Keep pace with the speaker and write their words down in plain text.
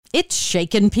It's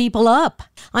shaking people up.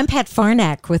 I'm Pat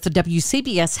Farnack with the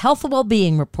WCBS Health and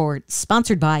Wellbeing Report,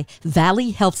 sponsored by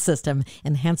Valley Health System,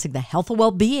 enhancing the health and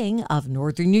well-being of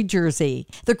Northern New Jersey.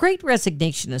 The Great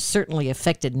Resignation has certainly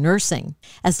affected nursing.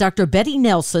 As Dr. Betty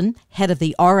Nelson, head of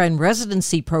the RN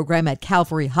residency program at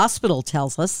Calvary Hospital,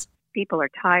 tells us, people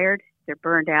are tired, they're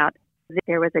burned out.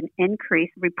 There was an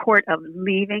increased report of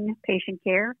leaving patient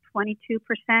care, 22%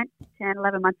 10,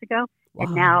 11 months ago, Wow.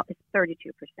 And now it's 32%.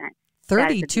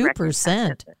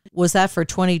 32%. Was that for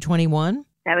 2021?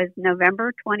 That was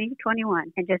November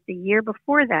 2021. And just a year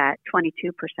before that,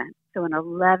 22%. So an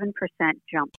 11%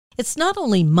 jump. It's not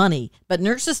only money, but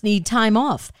nurses need time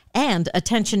off and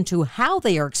attention to how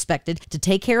they are expected to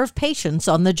take care of patients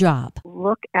on the job.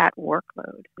 Look at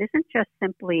workload. It isn't just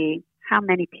simply how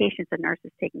many patients a nurse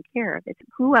is taking care of. It's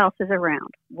who else is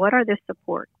around. What are their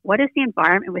support? What is the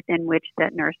environment within which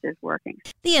that nurse is working?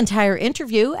 The entire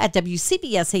interview at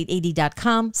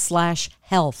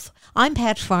WCBS880.com/health. I'm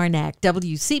Pat Farnack,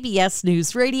 WCBS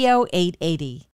News Radio 880.